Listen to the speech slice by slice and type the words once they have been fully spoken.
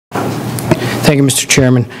Thank you, Mr.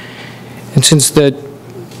 Chairman. And since the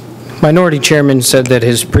minority chairman said that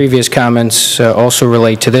his previous comments also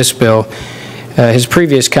relate to this bill, his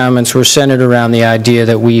previous comments were centered around the idea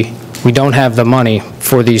that we don't have the money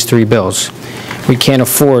for these three bills. We can't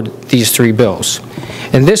afford these three bills.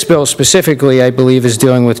 And this bill specifically, I believe, is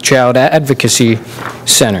dealing with child advocacy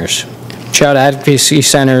centers. Child advocacy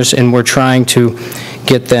centers, and we're trying to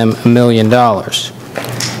get them $1 million.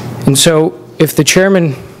 And so if the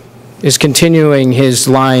chairman is continuing his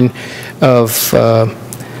line of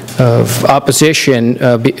opposition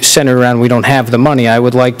centered around we don't have the money, I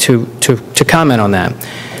would like to comment on that.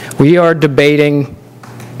 We are debating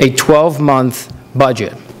a 12-month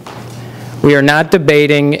budget. We are not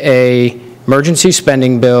debating an emergency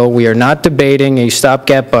spending bill. We are not debating a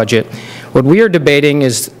stopgap budget. What we are debating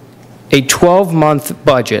is a 12-month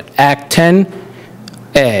budget. Act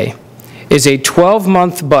 10A is a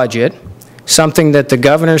 12-month budget, something that the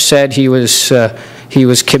governor said he was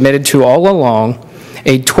committed to all along,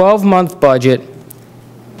 a 12-month budget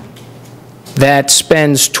that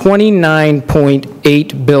spends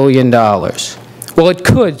 $29.8 billion. Well, it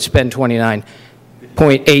could spend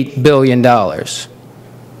 $29.8 billion.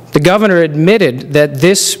 The governor admitted that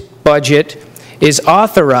this budget is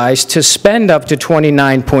authorized to spend up to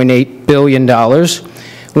 $29.8 billion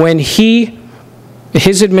when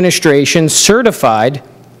his administration certified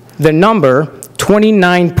the number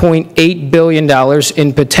 $29.8 billion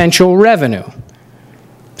in potential revenue.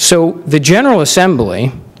 So the General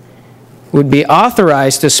Assembly would be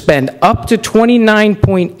authorized to spend up to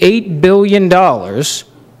 $29.8 billion,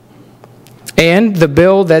 and the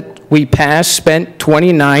bill that we passed spent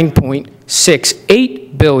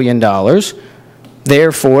 $29.68 billion,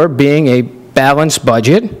 therefore being a balanced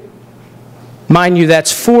budget. Mind you,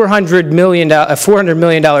 that's a $400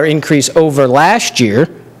 million increase over last year,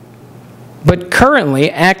 but currently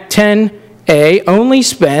Act 10A only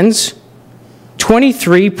spends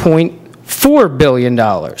 $23.4 billion.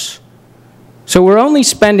 So we're only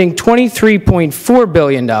spending $23.4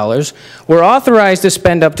 billion. We're authorized to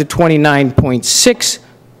spend up to $29.6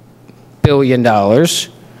 billion.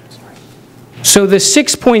 So the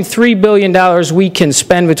 $6.3 billion we can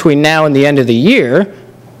spend between now and the end of the year,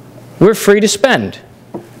 we're free to spend.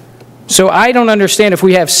 So I don't understand, if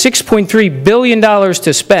we have $6.3 billion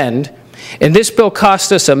to spend, and this bill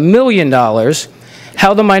cost us $1 million,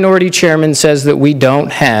 how the minority chairman says that we don't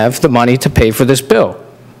have the money to pay for this bill.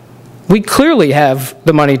 We clearly have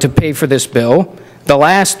the money to pay for this bill, the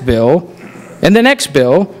last bill, and the next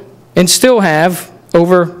bill, and still have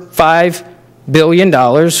over $5 billion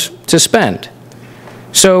to spend.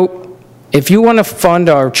 So if you want to fund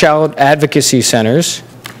our child advocacy centers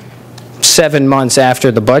 7 months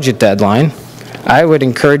after the budget deadline, I would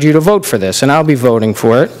encourage you to vote for this, and I'll be voting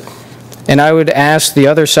for it. And I would ask the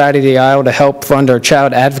other side of the aisle to help fund our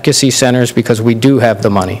child advocacy centers because we do have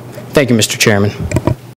the money. Thank you, Mr. Chairman.